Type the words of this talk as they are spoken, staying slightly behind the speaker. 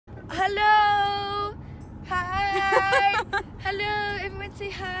Hello! Hi! Hello! Everyone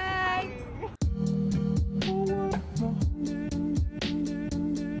say hi!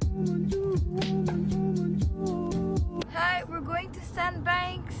 Hi, we're going to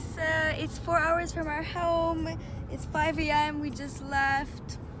Sandbanks. It's 4 hours from our home. It's 5 a.m. We just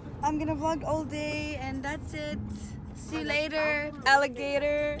left. I'm gonna vlog all day and that's it. See you later,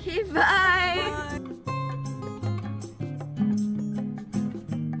 alligator. Okay, bye!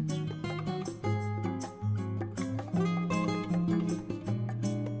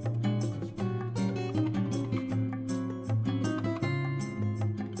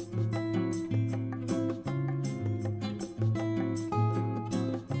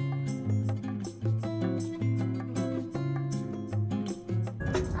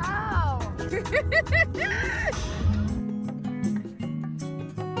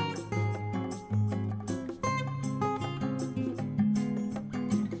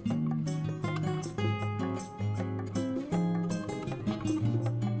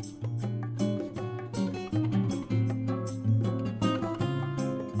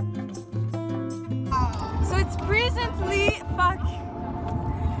 So it's presently it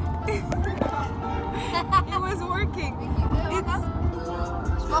was working.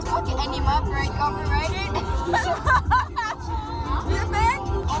 Je pense pas qu'Anima peut être copyrighted. You think?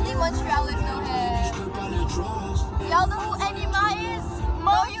 Only Montrealers know him. Y'all know who Anima is?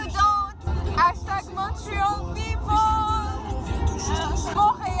 No, you don't. Hashtag Montreal people.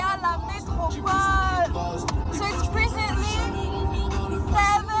 Montréal la métropole. So it's presently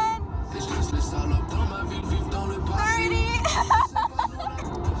 7:30.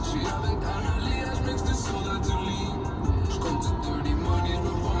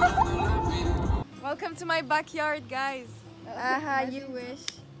 Welcome to my backyard, guys. Aha, you wish.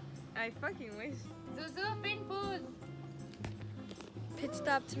 I fucking wish. Zuzu, pin pose. Pit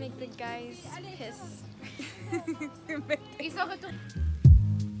stop to make the guys piss. Ils sont retournés.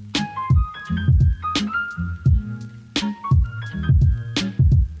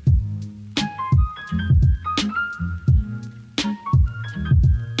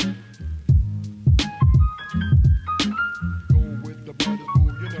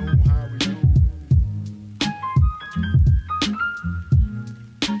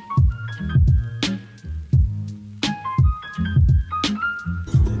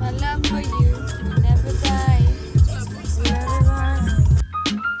 My love for you never die. Never run.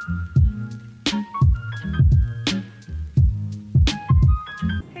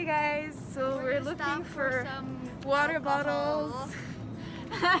 Hey guys, so we're looking for some water bottles.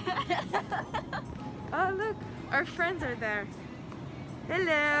 Oh look, our friends are there.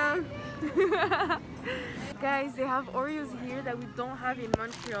 Hello. Guys, they have Oreos here that we don't have in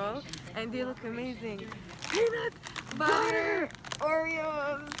Montreal and they look amazing. Peanut butter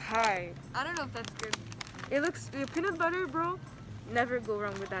Oreos. Hi. I don't know if that's good. It looks peanut butter, bro. Never go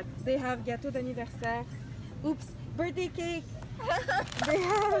wrong with that. They have gâteau d'anniversaire. Oops, birthday cake. They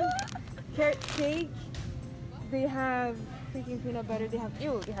have carrot cake. They have freaking peanut butter. They have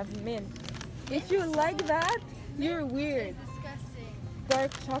they have mint. If you like that, you're weird. Disgusting.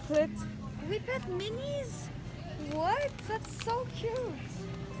 Dark chocolate. We got minis? What? That's so cute.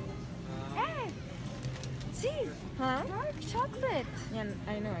 Hey! See? Huh? Dark chocolate. Yeah,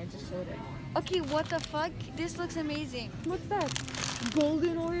 I know. I just showed it. Okay, what the fuck? This looks amazing. What's that?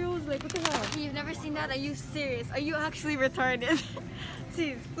 Golden Oreos? Like what the hell? You've never seen that? Are you serious? Are you actually retarded?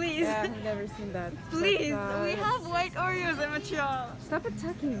 Please, please. Yeah, I've never seen that. Please, But, we have white Oreos in Montreal. Stop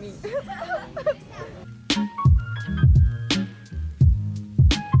attacking me.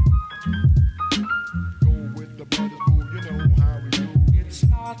 It's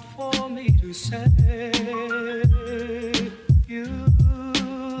not for me to say you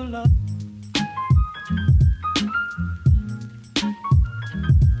love.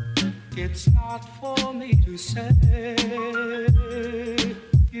 It's not for me to say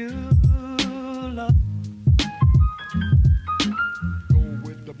you love. Go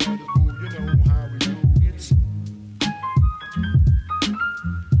with the brothers, boo, you know how we do. It's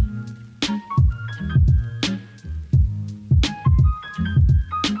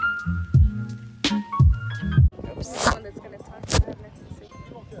Someone that's gonna talk to them.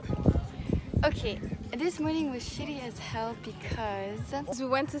 Okay, this morning was shitty as hell because We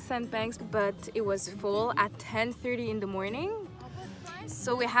went to Sandbanks, but it was full at 10:30 in the morning.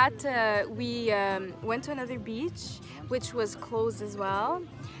 So we had to, went to another beach, which was closed as well.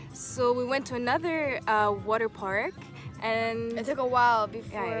 So we went to another water park, and it took a while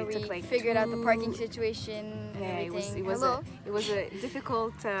before Yeah, it we took like figured out the parking situation and yeah, everything. it was a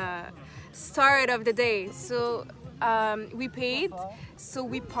difficult start of the day. So we paid, so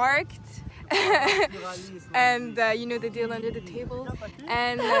we parked. And you know the deal under the table,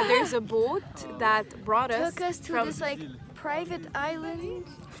 and there's a boat that brought us Took us to from this like private island.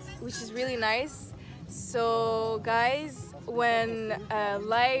 which is really nice. So guys, when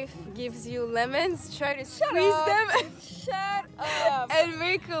life gives you lemons, try to squeeze them Shut up. and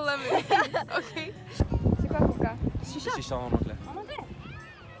make a lemon. Okay. C'est quoi hookah? Shisha en anglais.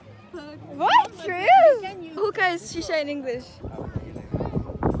 What? For real? Hookah is shisha in English.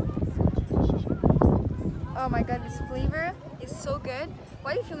 Oh my god, this flavor is so good.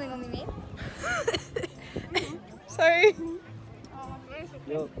 Why are you filming only me? Sorry.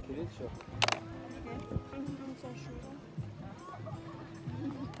 Yo, delicious.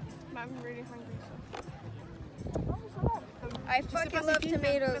 I'm really hungry. I fucking love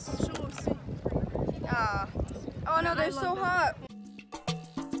tomatoes. Ah. Oh no, they're so hot.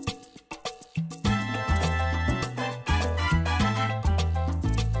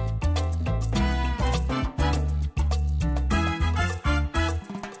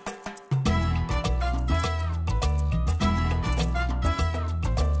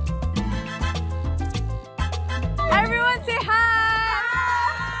 Everyone say hi!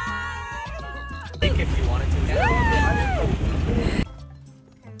 Think if you wanted to.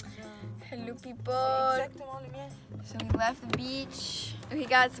 Hello people. So we left the beach. We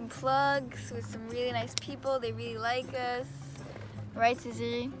got some plugs with some really nice people. They really like us. Right,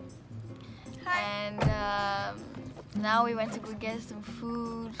 Cicely? And now we went to go get some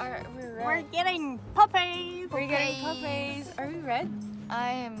food. We're getting puppies. We're getting Puppies. puppies. Are we red?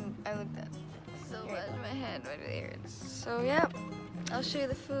 I looked at so bad in my head. Why do they hurt? So yeah, I'll show you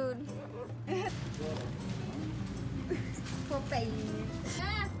the food.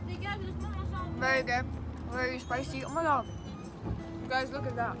 Very good. Very spicy. Oh my god. Guys, look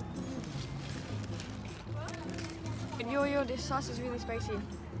at that. Yo, this sauce is really spicy.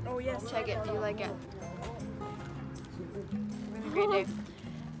 Oh yes. Check it. Do you like it? Really great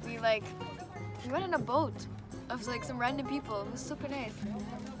day. We went on a boat of like some random people. It was super nice.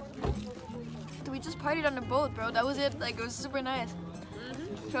 We just partied on the boat, bro. That was it. Like it was super nice.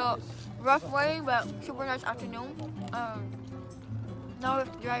 So rough morning, but super nice afternoon. Now we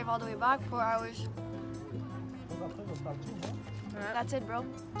have to drive all the way back 4 hours. That's it, bro.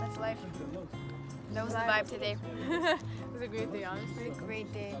 That's life. That was the vibe today. It was a great day, honestly. It was a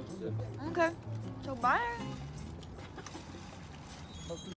great day. Okay. So bye.